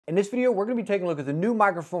In this video, we're going to be taking a look at the new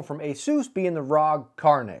microphone from Asus, being the Rog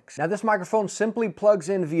Carnyx. Now this microphone simply plugs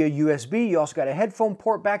in via USB. You also got a headphone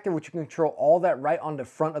port back there, which you can control all that right on the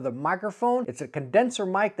front of the microphone. It's a condenser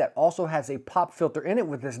mic that also has a pop filter in it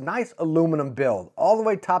with this nice aluminum build, all the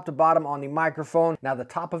way top to bottom on the microphone. Now the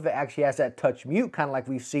top of it actually has that touch mute, kind of like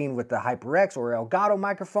we've seen with the HyperX or Elgato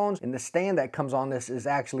microphones, and the stand that comes on this is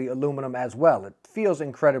actually aluminum as well. It feels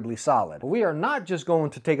incredibly solid. But we are not just going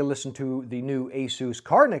to take a listen to the new Asus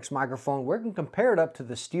Carnyx microphone. We're going to compare it up to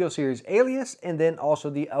the SteelSeries Alias and then also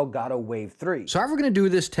the Elgato Wave 3. So how we're going to do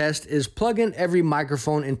this test is plug in every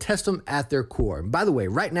microphone and test them at their core. And by the way,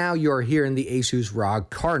 right now you are hearing the Asus Rog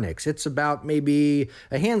Carnyx. It's about maybe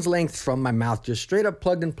a hand's length from my mouth, just straight up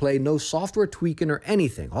plugged and play, no software tweaking or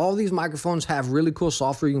anything. All these microphones have really cool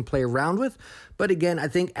software you can play around with. But again, I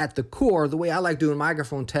think at the core, the way I like doing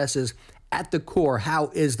microphone tests is at the core, how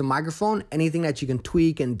is the microphone? Anything that you can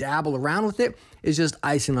tweak and dabble around with it is just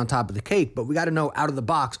icing on top of the cake. But we got to know out of the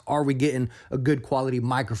box, are we getting a good quality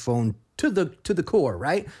microphone to the core,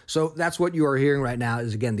 right? So that's what you are hearing right now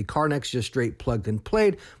is, again, the Carnyx just straight plugged and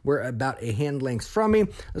played. We're about a hand length from me.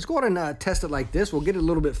 Let's go ahead and test it like this. We'll get it a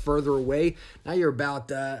little bit further away. Now you're about,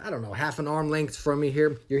 I don't know, half an arm length from me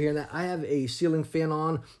here. You're hearing that. I have a ceiling fan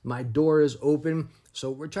on. My door is open. So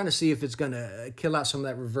we're trying to see if it's going to kill out some of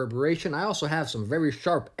that reverberation. I also have some very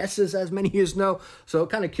sharp S's, as many of you know. So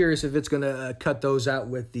kind of curious if it's going to cut those out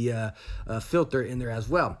with the filter in there as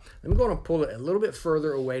well. I'm going to pull it a little bit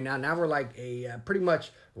further away now. Now we're like pretty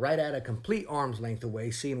much right at a complete arm's length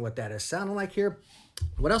away, seeing what that is sounding like here.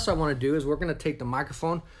 What else I want to do is we're going to take the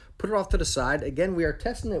microphone, put it off to the side. Again, we are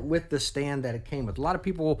testing it with the stand that it came with. A lot of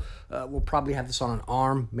people will probably have this on an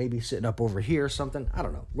arm, maybe sitting up over here or something. I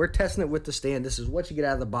don't know. We're testing it with the stand. This is what you get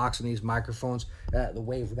out of the box in these microphones. The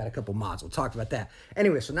Wave, we got a couple mods. We'll talk about that.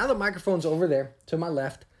 Anyway, so now the microphone's over there to my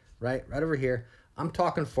left, right over here. I'm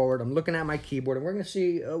talking forward. I'm looking at my keyboard, and we're going to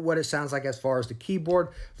see what it sounds like as far as the keyboard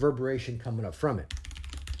reverberation coming up from it.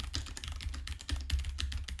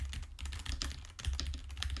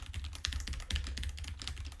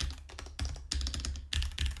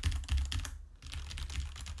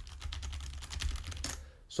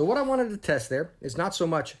 So what I wanted to test there is not so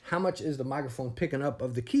much how much is the microphone picking up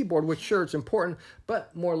of the keyboard, which sure it's important,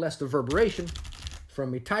 but more or less the reverberation from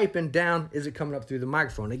me typing down, is it coming up through the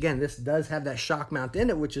microphone? Again, this does have that shock mount in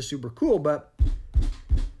it, which is super cool, but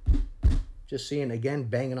just seeing, again,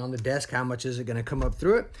 banging on the desk, how much is it going to come up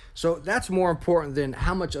through it? So that's more important than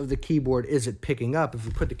how much of the keyboard is it picking up. If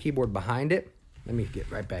we put the keyboard behind it, let me get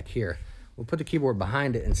right back here. We'll put the keyboard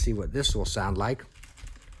behind it and see what this will sound like.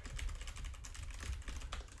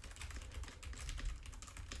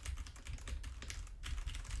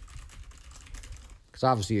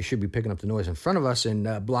 Obviously it should be picking up the noise in front of us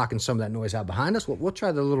and blocking some of that noise out behind us. We'll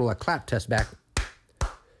try the little clap test back.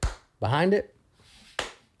 Behind it,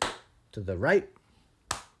 to the right,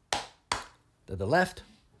 to the left,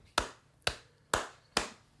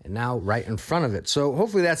 and now right in front of it. So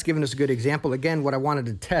hopefully that's given us a good example. Again, what I wanted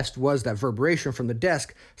to test was that reverberation from the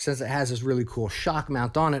desk, since it has this really cool shock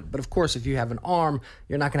mount on it. But of course, if you have an arm,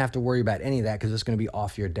 you're not gonna have to worry about any of that because it's gonna be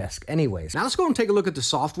off your desk anyways. Now let's go and take a look at the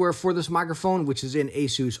software for this microphone, which is in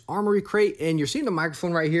Asus Armory Crate. And you're seeing the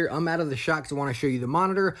microphone right here. I'm out of the shot because I wanna show you the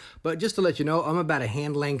monitor. But just to let you know, I'm about a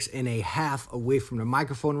hand length and a half away from the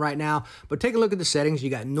microphone right now. But take a look at the settings. You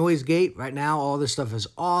got noise gate. Right now, all this stuff is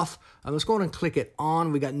off. Let's go ahead and click it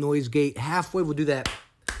on. We got noise gate halfway. We'll do that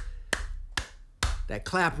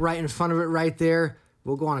clap right in front of it right there.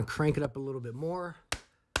 We'll go on and crank it up a little bit more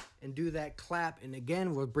and do that clap. And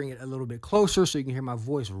again, we'll bring it a little bit closer so you can hear my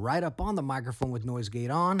voice right up on the microphone with noise gate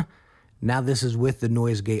on. Now this is with the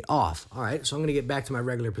noise gate off. All right, so I'm gonna get back to my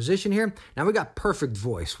regular position here. Now we got perfect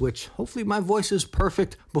voice, which hopefully my voice is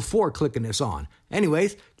perfect before clicking this on.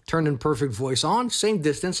 Anyways, turned in perfect voice on, same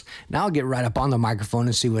distance. Now I'll get right up on the microphone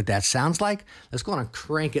and see what that sounds like. Let's go on and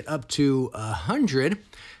crank it up to 100,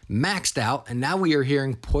 maxed out, and now we are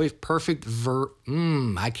hearing perfect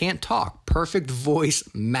I can't talk. Perfect voice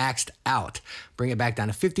maxed out. Bring it back down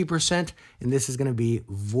to 50%, and this is gonna be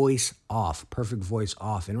voice off, perfect voice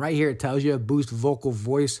off. And right here it tells you boost vocal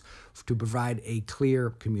voice to provide a clear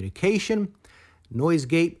communication. Noise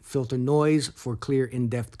gate, filter noise for clear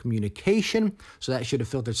in-depth communication. So that should have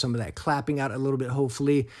filtered some of that clapping out a little bit,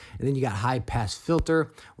 hopefully. And then you got high pass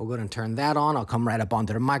filter. We'll go ahead and turn that on. I'll come right up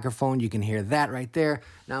onto the microphone. You can hear that right there.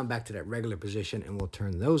 Now I'm back to that regular position and we'll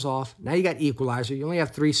turn those off. Now you got equalizer. You only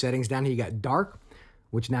have 3 settings. Down here you got dark,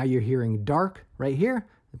 which now you're hearing dark right here.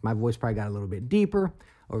 My voice probably got a little bit deeper.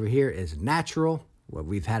 Over here is natural. Well,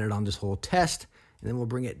 we've had it on this whole test. And then we'll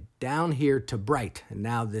bring it down here to bright. And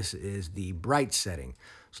now this is the bright setting.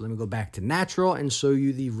 So let me go back to natural and show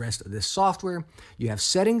you the rest of this software. You have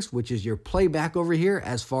settings, which is your playback over here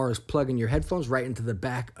as far as plugging your headphones right into the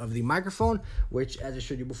back of the microphone, which as I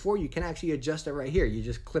showed you before, you can actually adjust it right here. You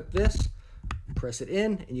just clip this, press it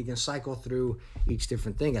in, and you can cycle through each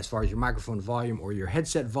different thing as far as your microphone volume or your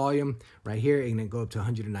headset volume. Right here, you can go up to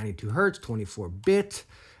 192 hertz, 24-bit.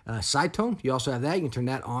 Side tone, you also have that. You can turn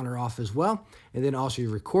that on or off as well. And then also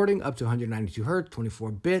your recording up to 192 hertz,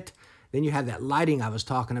 24-bit. Then you have that lighting I was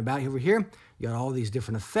talking about over here. You got all these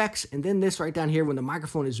different effects. And then this right down here, when the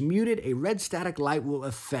microphone is muted, a red static light will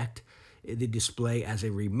affect the display as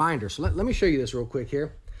a reminder. So let me show you this real quick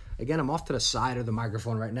here. Again, I'm off to the side of the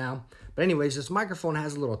microphone right now. But anyways, this microphone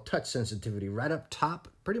has a little touch sensitivity right up top,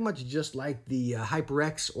 pretty much just like the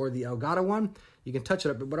HyperX or the Elgato one. You can touch it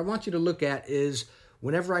up. But what I want you to look at is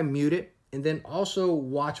whenever I mute it, and then also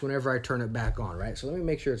watch whenever I turn it back on, right? So let me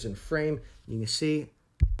make sure it's in frame. You can see.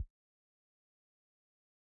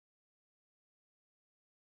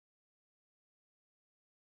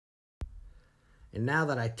 And now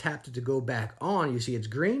that I tapped it to go back on, you see it's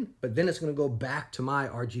green, but then it's gonna go back to my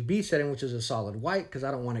RGB setting, which is a solid white, because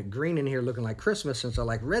I don't want it green in here looking like Christmas since I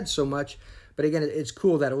like red so much. But again, it's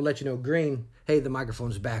cool that it will let you know green, hey, the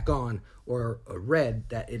microphone's back on, or red,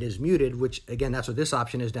 that it is muted, which again, that's what this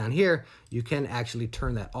option is down here. You can actually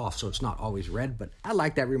turn that off, so it's not always red, but I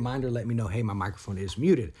like that reminder, let me know, hey, my microphone is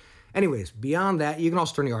muted. Anyways, beyond that, you can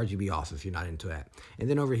also turn the RGB off if you're not into that. And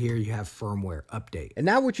then over here, you have firmware update. And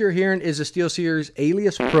now what you're hearing is a SteelSeries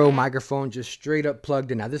Alias Pro microphone just straight up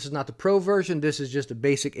plugged in. Now, this is not the Pro version. This is just a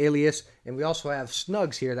basic Alias. And we also have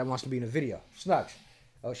Snugs here that wants to be in a video. Snugs.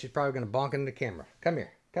 Oh, she's probably going to bonk into the camera. Come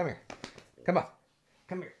here. Come here. Come on.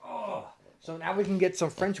 Come here. Oh. So now we can get some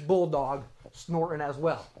French Bulldog snorting as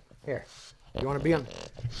well. Here. You want to be on?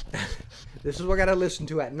 This is what I got to listen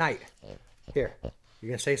to at night. Here. You're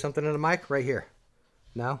going to say something in the mic? Right here.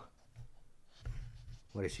 No?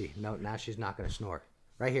 What is she? No, now she's not going to snore.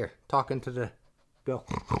 Right here. Talking to the... Go.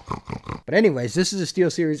 But anyways, this is a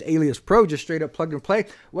SteelSeries Alias Pro, just straight up plug and play.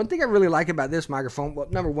 One thing I really like about this microphone, well,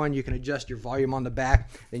 number one, you can adjust your volume on the back,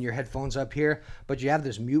 then your headphones up here, but you have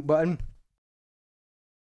this mute button.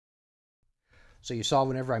 So you saw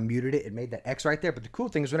whenever I muted it, it made that X right there. But the cool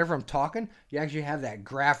thing is whenever I'm talking, you actually have that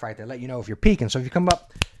graph right there, let you know if you're peaking. So if you come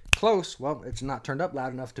up close, well, it's not turned up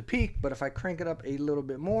loud enough to peak, but if I crank it up a little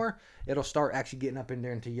bit more, it'll start actually getting up in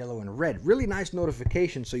there into yellow and red. Really nice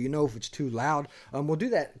notification, so you know if it's too loud. We'll do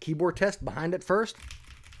that keyboard test behind it first.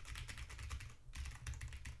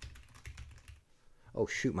 Oh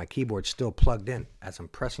shoot, my keyboard's still plugged in as I'm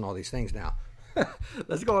pressing all these things now.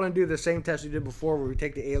 Let's go on and do the same test we did before, where we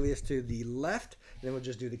take the Alias to the left, and then we'll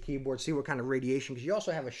just do the keyboard, see what kind of radiation, because you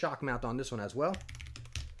also have a shock mount on this one as well.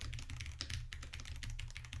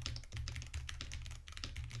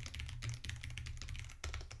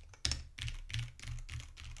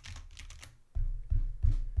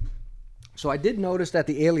 So I did notice that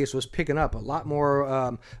the Alias was picking up a lot more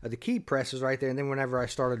of the key presses right there. And then whenever I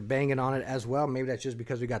started banging on it as well, maybe that's just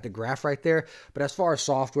because we got the graph right there. But as far as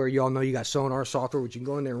software, you all know you got Sonar software, which you can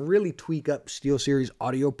go in there and really tweak up SteelSeries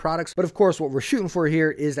audio products. But of course, what we're shooting for here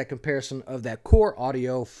is that comparison of that core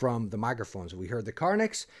audio from the microphones. We heard the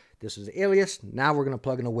Carnyx. This is the Alias. Now we're going to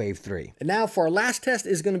plug in a Wave 3. And now for our last test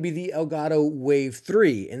is going to be the Elgato Wave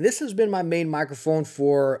 3. And this has been my main microphone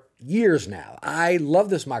for years now. I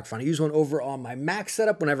love this microphone. I use one over on my Mac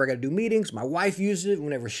setup whenever I got to do meetings. My wife uses it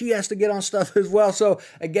whenever she has to get on stuff as well. So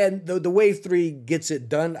again, the Wave 3 gets it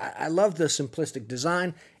done. I love the simplistic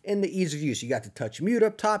design and the ease of use. You got the touch mute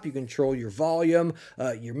up top. You control your volume,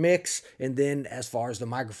 your mix, and then as far as the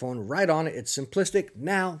microphone right on it, it's simplistic.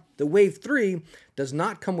 Now, the Wave 3 does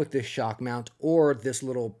not come with this shock mount or this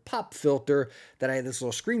little pop filter this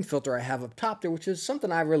little screen filter I have up top there, which is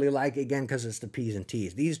something I really like, again, because it's the P's and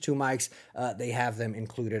T's. These two mics, they have them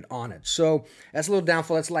included on it. So that's a little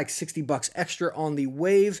downfall. That's like 60 bucks extra on the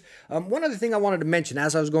Wave. One other thing I wanted to mention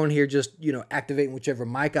as I was going here, just, activating whichever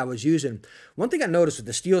mic I was using. One thing I noticed with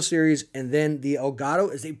the SteelSeries and then the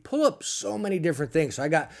Elgato is they pull up so many different things. So I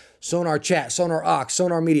got Sonar Chat, Sonar Aux,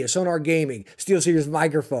 Sonar Media, Sonar Gaming, SteelSeries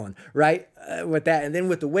microphone, right? With that. And then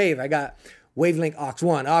with the Wave, I got Wavelink Aux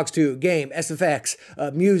 1, Aux 2, Game, SFX,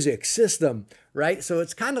 Music, System, right? So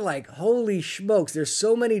it's kind of like, holy smokes, there's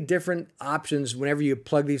so many different options whenever you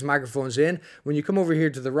plug these microphones in. When you come over here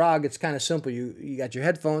to the ROG, it's kind of simple. You got your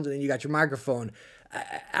headphones and then you got your microphone.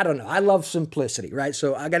 I don't know. I love simplicity, right?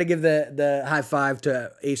 So I got to give the high five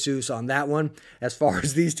to Asus on that one. As far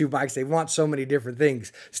as these two mics, they want so many different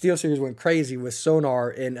things. SteelSeries went crazy with Sonar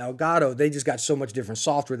and Elgato. They just got so much different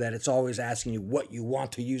software that it's always asking you what you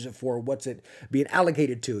want to use it for, what's it being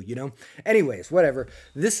allocated to, you know? Anyways, whatever.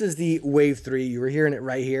 This is the Wave 3. You were hearing it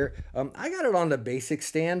right here. I got it on the basic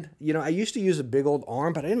stand. You know, I used to use a big old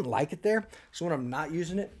arm, but I didn't like it there. So when I'm not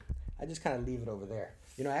using it, I just kind of leave it over there.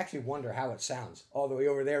 You know, I actually wonder how it sounds all the way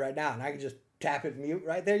over there right now. And I can just tap it mute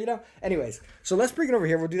right there, you know? Anyways, so let's bring it over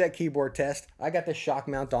here. We'll do that keyboard test. I got the shock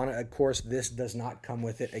mount on it. Of course, this does not come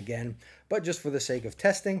with it again, but just for the sake of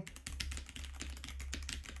testing.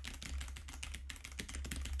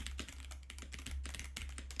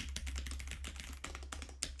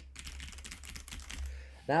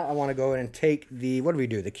 Now I want to go in and take the, what do we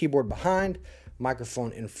do? The keyboard behind,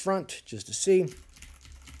 microphone in front, just to see.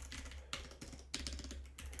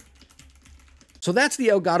 So that's the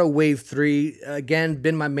Elgato Wave 3. Again,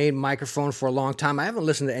 been my main microphone for a long time. I haven't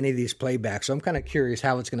listened to any of these playbacks, so I'm kind of curious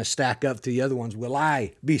how it's going to stack up to the other ones. Will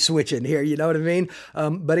I be switching here? You know what I mean?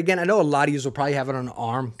 But again, I know a lot of you will probably have it on an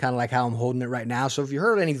arm, kind of like how I'm holding it right now. So if you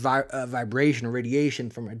heard any vibration or radiation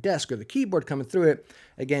from my desk or the keyboard coming through it,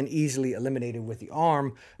 again, easily eliminated with the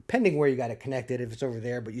arm, depending where you got it connected, if it's over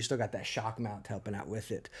there, but you still got that shock mount helping out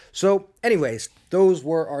with it. So anyways, those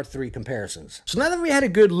were our 3 comparisons. So now that we had a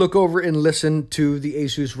good look over and listen to the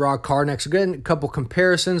Asus Rog Carnyx, again, a couple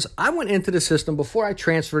comparisons. I went into the system before I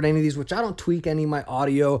transferred any of these, which I don't tweak any of my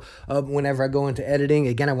audio whenever I go into editing.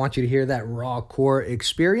 Again, I want you to hear that raw core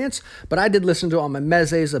experience, but I did listen to all my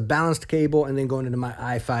mezes, a balanced cable, and then going into my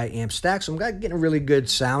i5 amp stack. So I'm getting a really good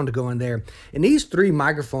sound going there. And these 3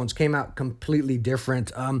 microphones came out completely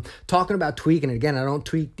different. Talking about tweaking, again, I don't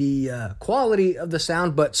tweak the quality of the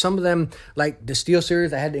sound, but some of them, like the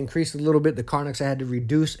SteelSeries, I had to increase a little bit. The Carnyx, I had to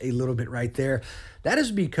reduce a little bit right there. That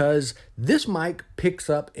is because this mic picks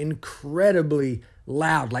up incredibly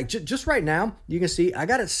loud. Like just right now, you can see I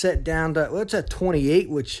got it set down to, well, it's at 28,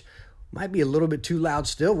 which might be a little bit too loud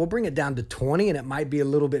still. We'll bring it down to 20 and it might be a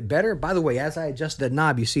little bit better. By the way, as I adjust that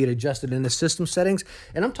knob, you see it adjusted in the system settings.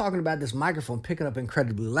 And I'm talking about this microphone picking up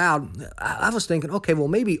incredibly loud. I was thinking, okay, well,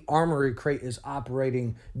 maybe Armory Crate is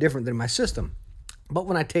operating different than my system. But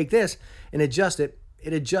when I take this and adjust it,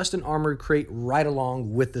 it adjusts an Armory Crate right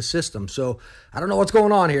along with the system. So I don't know what's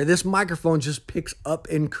going on here. This microphone just picks up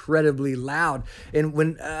incredibly loud. And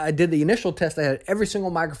when I did the initial test, I had every single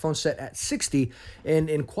microphone set at 60. And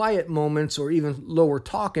in quiet moments or even lower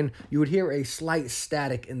talking, you would hear a slight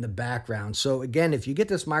static in the background. So again, if you get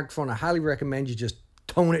this microphone, I highly recommend you just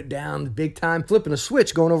tone it down big time. Flipping a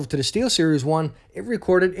switch, going over to the SteelSeries one, it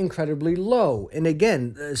recorded incredibly low. And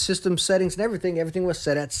again, the system settings and everything was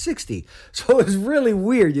set at 60. So it was really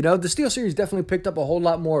weird, you know. The SteelSeries definitely picked up a whole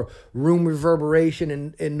lot more room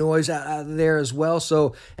reverberation and noise out of there as well.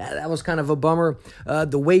 So that was kind of a bummer.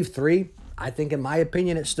 The Wave 3, I think, in my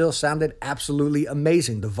opinion, it still sounded absolutely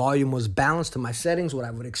amazing. The volume was balanced to my settings, what I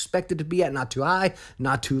would expect it to be at, not too high,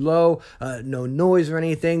 not too low, no noise or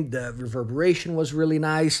anything. The reverberation was really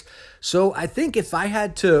nice. So I think if I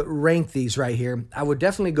had to rank these right here, I would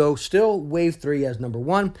definitely go still Wave 3 as number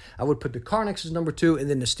 1. I would put the Carnyx as number 2, and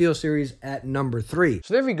then the SteelSeries at number 3.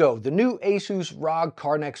 So there we go, the new Asus Rog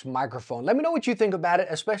Carnyx microphone. Let me know what you think about it,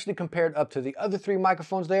 especially compared up to the other 3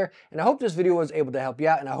 microphones there. And I hope this video was able to help you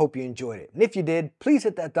out, and I hope you enjoyed it. And if you did, please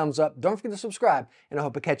hit that thumbs up. Don't forget to subscribe, and I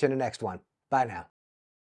hope to catch you in the next one. Bye now.